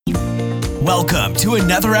Welcome to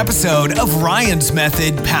another episode of Ryan's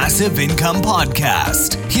Method Passive Income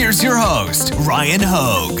Podcast. Here's your host, Ryan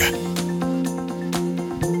Hogue.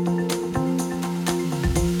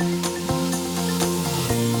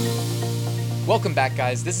 Welcome back,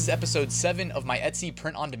 guys. This is episode 7 of my Etsy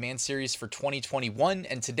print-on-demand series for 2021,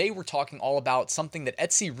 and today we're talking all about something that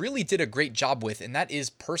Etsy really did a great job with, and that is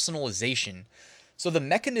personalization. So the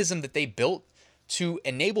mechanism that they built to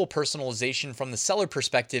enable personalization from the seller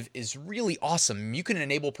perspective is really awesome. You can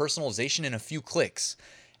enable personalization in a few clicks.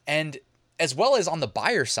 And as well as on the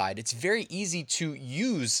buyer side, it's very easy to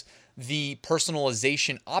use the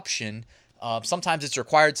personalization option. Sometimes it's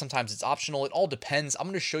required, sometimes it's optional. It all depends. I'm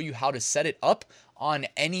going to show you how to set it up on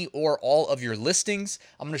any or all of your listings.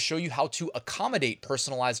 I'm going to show you how to accommodate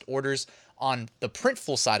personalized orders on the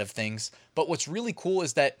Printful side of things. But what's really cool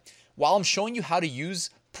is that while I'm showing you how to use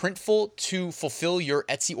Printful to fulfill your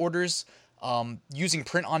Etsy orders using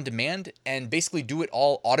print on demand and basically do it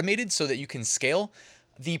all automated so that you can scale,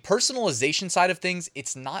 the personalization side of things,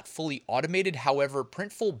 it's not fully automated. However,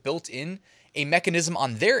 Printful built in a mechanism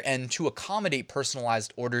on their end to accommodate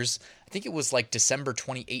personalized orders. I think it was like December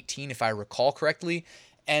 2018, if I recall correctly.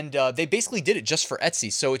 And they basically did it just for Etsy.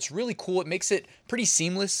 So it's really cool. It makes it pretty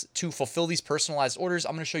seamless to fulfill these personalized orders.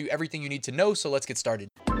 I'm going to show you everything you need to know. So let's get started.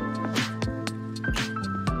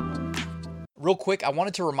 Real quick, I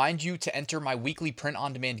wanted to remind you to enter my weekly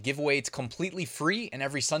print-on-demand giveaway. It's completely free, and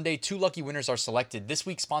every Sunday, 2 lucky winners are selected. This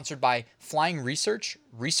week, sponsored by Flying Research,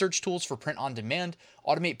 research tools for print-on-demand,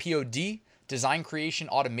 Automate POD, design creation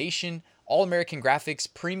automation, All-American Graphics,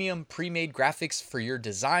 premium pre-made graphics for your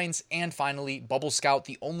designs, and finally, Bubble Scout,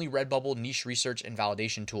 the only Redbubble niche research and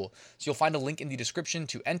validation tool. So you'll find a link in the description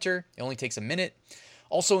to enter. It only takes a minute.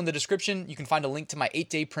 Also in the description, you can find a link to my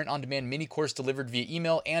 8-day print-on-demand mini course delivered via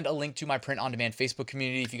email and a link to my print-on-demand Facebook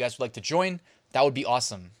community if you guys would like to join. That would be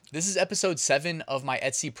awesome. This is episode 7 of my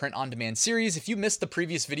Etsy print-on-demand series. If you missed the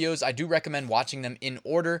previous videos, I do recommend watching them in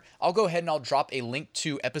order. I'll go ahead and I'll drop a link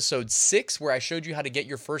to episode 6 where I showed you how to get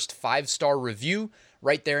your first 5-star review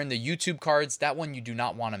right there in the YouTube cards. That one you do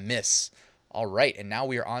not want to miss. All right, and now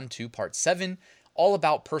we are on to part 7, all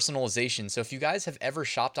about personalization. So if you guys have ever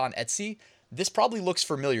shopped on Etsy, this probably looks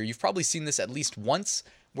familiar. You've probably seen this at least once,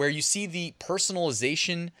 where you see the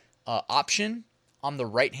personalization option on the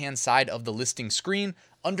right-hand side of the listing screen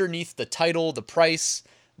underneath the title, the price,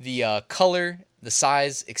 the color, the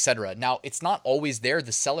size, etc. Now, it's not always there.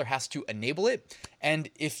 The seller has to enable it. And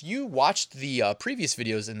if you watched the previous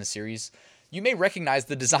videos in the series, you may recognize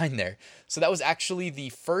the design there. So that was actually the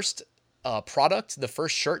first product, the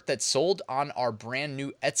first shirt that sold on our brand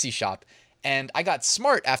new Etsy shop. And I got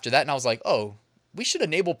smart after that, and I was like, oh, we should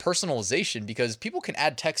enable personalization because people can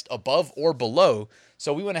add text above or below.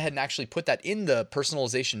 So we went ahead and actually put that in the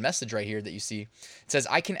personalization message right here that you see. It says,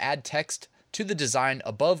 I can add text to the design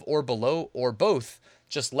above or below or both.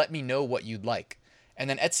 Just let me know what you'd like. And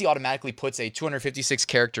then Etsy automatically puts a 256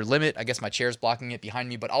 character limit. I guess my chair is blocking it behind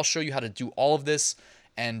me, but I'll show you how to do all of this.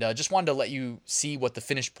 And just wanted to let you see what the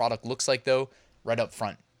finished product looks like, though, right up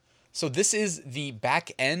front. So this is the back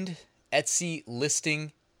end Etsy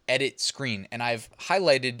listing edit screen, and I've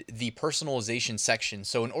highlighted the personalization section.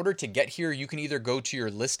 So in order to get here, you can either go to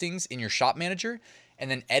your listings in your shop manager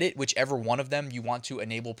and then edit whichever one of them you want to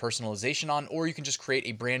enable personalization on, or you can just create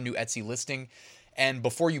a brand new Etsy listing. And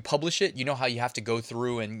before you publish it, you know how you have to go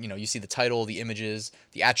through and, you see the title, the images,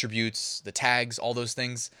 the attributes, the tags, all those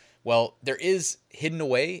things. Well, there is hidden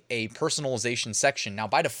away a personalization section. Now,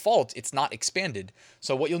 by default, it's not expanded.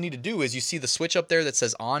 So what you'll need to do is you see the switch up there that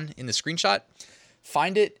says on in the screenshot.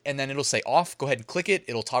 Find it, and then it'll say off. Go ahead and click it.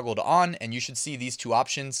 It'll toggle to on, and you should see these two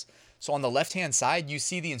options. So on the left-hand side, you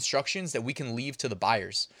see the instructions that we can leave to the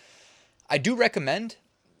buyers. I do recommend,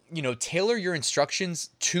 tailor your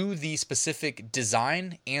instructions to the specific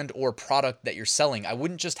design and or product that you're selling. I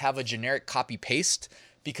wouldn't just have a generic copy-paste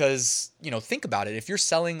because, think about it. If you're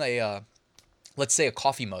selling let's say a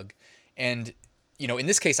coffee mug, and, in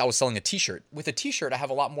this case, I was selling a t-shirt. With a t-shirt, I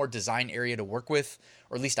have a lot more design area to work with,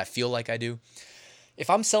 or at least I feel like I do. If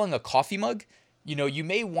I'm selling a coffee mug, you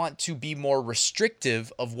may want to be more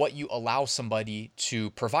restrictive of what you allow somebody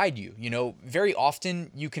to provide you. Very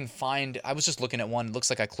often you can find, I was just looking at one, it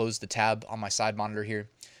looks like I closed the tab on my side monitor here.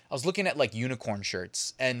 I was looking at like unicorn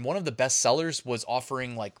shirts, and one of the best sellers was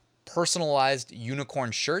offering like personalized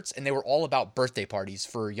unicorn shirts, and they were all about birthday parties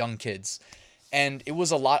for young kids. And it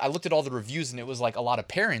was a lot. I looked at all the reviews, and it was like a lot of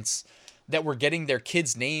parents that were getting their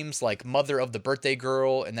kids' names, like mother of the birthday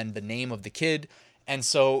girl, and then the name of the kid. And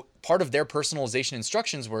so part of their personalization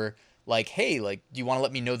instructions were like, hey, like, do you want to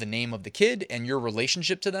let me know the name of the kid and your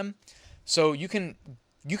relationship to them? So you can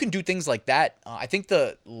you can do things like that. I think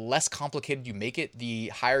the less complicated you make it, the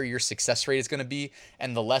higher your success rate is going to be,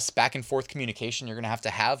 and the less back and forth communication you're going to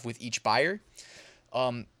have with each buyer.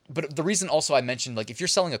 But the reason also I mentioned, like if you're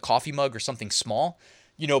selling a coffee mug or something small,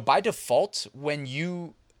 by default, when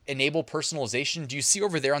you enable personalization, do you see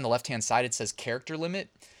over there on the left-hand side, it says character limit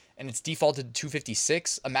and it's defaulted to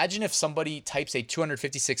 256. Imagine if somebody types a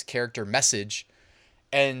 256 character message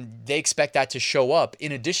and they expect that to show up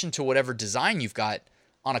in addition to whatever design you've got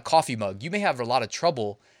on a coffee mug. You may have a lot of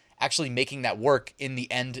trouble actually making that work in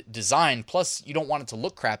the end design. Plus, you don't want it to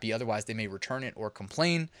look crappy. Otherwise, they may return it or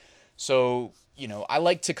complain. So, I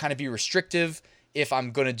like to kind of be restrictive if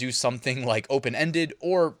I'm going to do something like open-ended,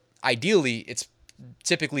 or ideally, it's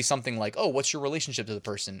typically something like, oh, what's your relationship to the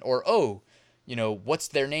person? Or, oh, what's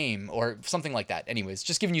their name? Or something like that. Anyways,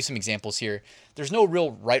 just giving you some examples here. There's no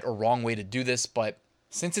real right or wrong way to do this, but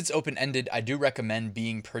since it's open-ended, I do recommend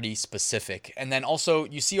being pretty specific. And then also,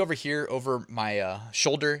 you see over here, over my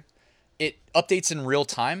shoulder, it updates in real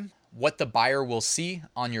time what the buyer will see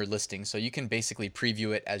on your listing. So you can basically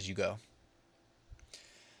preview it as you go.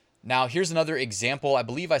 Now, here's another example. I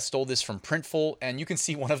believe I stole this from Printful, and you can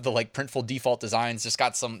see one of the Printful default designs just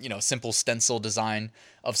got some, simple stencil design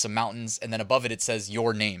of some mountains, and then above it, it says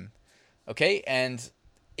your name. Okay, and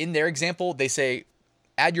in their example, they say,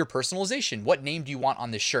 add your personalization. What name do you want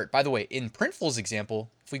on this shirt? By the way, in Printful's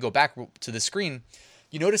example, if we go back to the screen,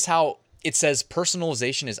 you notice how it says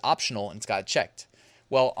personalization is optional and it's got it checked.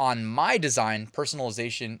 Well, on my design,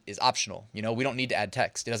 personalization is optional. We don't need to add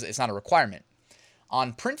text. It's not a requirement.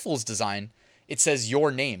 On Printful's design, it says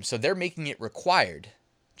your name. So they're making it required,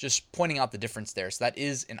 just pointing out the difference there. So that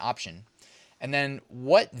is an option. And then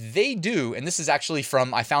what they do, and this is actually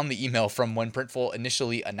I found the email from when Printful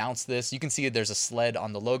initially announced this. You can see there's a sled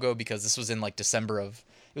on the logo because this was in it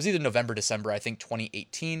was either November, December, I think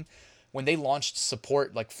 2018, when they launched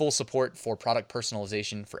support, full support for product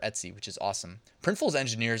personalization for Etsy, which is awesome. Printful's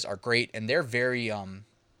engineers are great, and they're very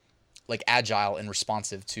agile and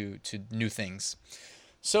responsive to new things.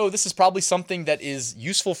 So this is probably something that is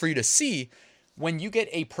useful for you to see when you get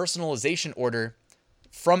a personalization order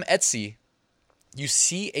from Etsy. You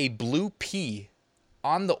see a blue P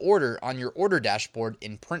on the order on your order dashboard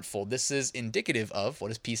in Printful. This is indicative of, what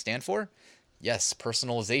does P stand for? Yes,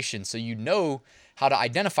 personalization. So you know how to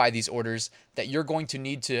identify these orders that you're going to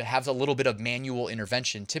need to have a little bit of manual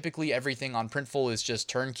intervention. Typically, everything on Printful is just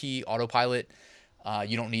turnkey, autopilot.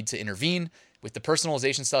 You don't need to intervene. With the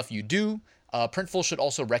personalization stuff, you do. Printful should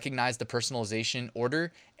also recognize the personalization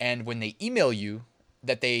order, and when they email you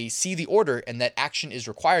that they see the order and that action is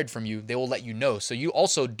required from you, they will let you know. So you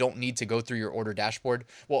also don't need to go through your order dashboard.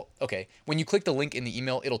 Well, okay, when you click the link in the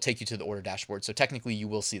email, it'll take you to the order dashboard. So technically you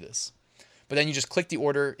will see this. But then you just click the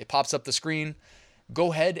order, it pops up the screen.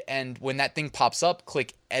 Go ahead and when that thing pops up,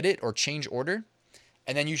 click edit or change order.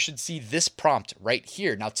 And then you should see this prompt right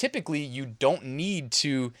here. Now, typically you don't need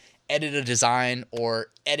to edit a design or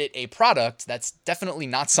edit a product. That's definitely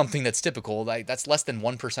not something that's typical. That's less than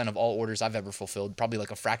 1% of all orders I've ever fulfilled, probably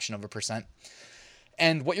a fraction of a percent.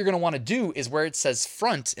 And what you're going to want to do is where it says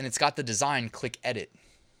front and it's got the design, click edit.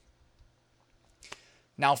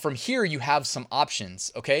 Now from here, you have some options.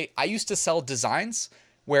 Okay. I used to sell designs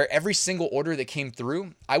where every single order that came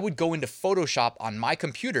through, I would go into Photoshop on my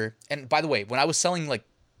computer. And by the way, when I was selling,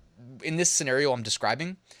 in this scenario I'm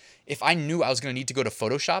describing, if I knew I was going to need to go to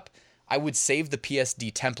Photoshop, I would save the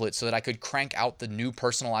PSD template so that I could crank out the new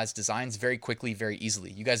personalized designs very quickly, very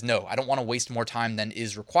easily. You guys know I don't want to waste more time than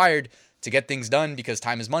is required to get things done because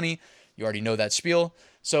time is money. You already know that spiel.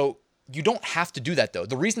 So you don't have to do that though.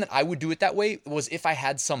 The reason that I would do it that way was if I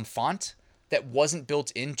had some font that wasn't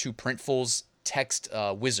built into Printful's text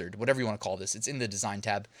wizard, whatever you want to call this. It's in the design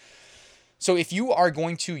tab. So if you are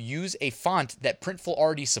going to use a font that Printful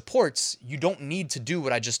already supports, you don't need to do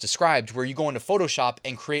what I just described, where you go into Photoshop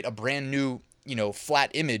and create a brand new, flat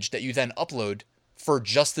image that you then upload for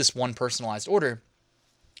just this one personalized order.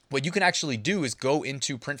 What you can actually do is go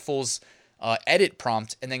into Printful's edit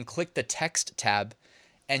prompt and then click the text tab,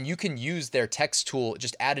 and you can use their text tool,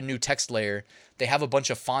 just add a new text layer. They have a bunch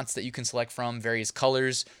of fonts that you can select from, various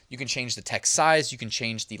colors. You can change the text size. You can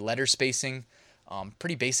change the letter spacing.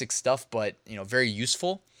 Pretty basic stuff, but very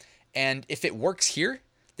useful. And if it works here,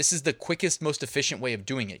 this is the quickest, most efficient way of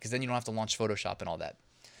doing it because then you don't have to launch Photoshop and all that.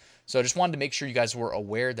 So I just wanted to make sure you guys were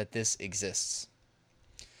aware that this exists.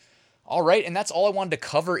 All right, and that's all I wanted to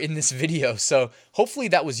cover in this video. So hopefully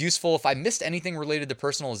that was useful. If I missed anything related to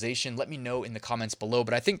personalization, let me know in the comments below.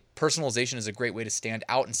 But I think personalization is a great way to stand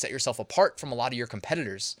out and set yourself apart from a lot of your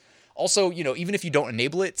competitors. Also, even if you don't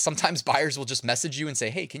enable it, sometimes buyers will just message you and say,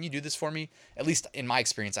 hey, can you do this for me? At least in my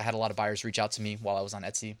experience, I had a lot of buyers reach out to me while I was on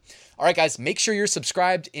Etsy. All right, guys, make sure you're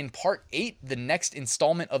subscribed. In part 8, the next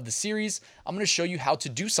installment of the series, I'm going to show you how to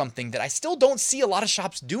do something that I still don't see a lot of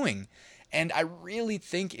shops doing. And I really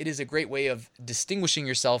think it is a great way of distinguishing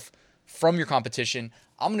yourself from your competition.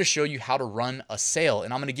 I'm going to show you how to run a sale,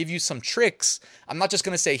 and I'm going to give you some tricks. I'm not just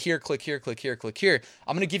going to say here, click here, click here, click here.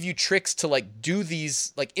 I'm going to give you tricks to do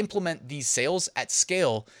these, implement these sales at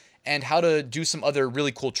scale, and how to do some other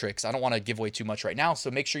really cool tricks. I don't want to give away too much right now,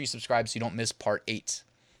 so make sure you subscribe so you don't miss part 8.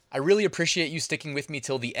 I really appreciate you sticking with me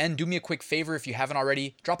till the end. Do me a quick favor if you haven't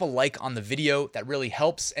already, drop a like on the video. That really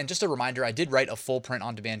helps. And just a reminder, I did write a full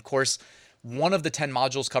print-on-demand course. One of the 10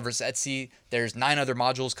 modules covers Etsy. There's 9 other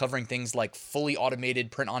modules covering things like fully automated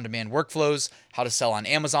print-on-demand workflows, how to sell on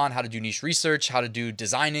Amazon, how to do niche research, how to do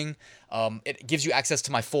designing. It gives you access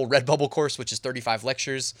to my full Redbubble course, which is 35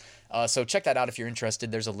 lectures. So check that out if you're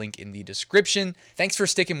interested. There's a link in the description. Thanks for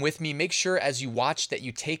sticking with me. Make sure as you watch that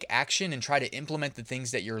you take action and try to implement the things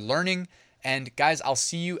that you're learning. And guys, I'll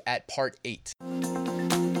see you at part 8.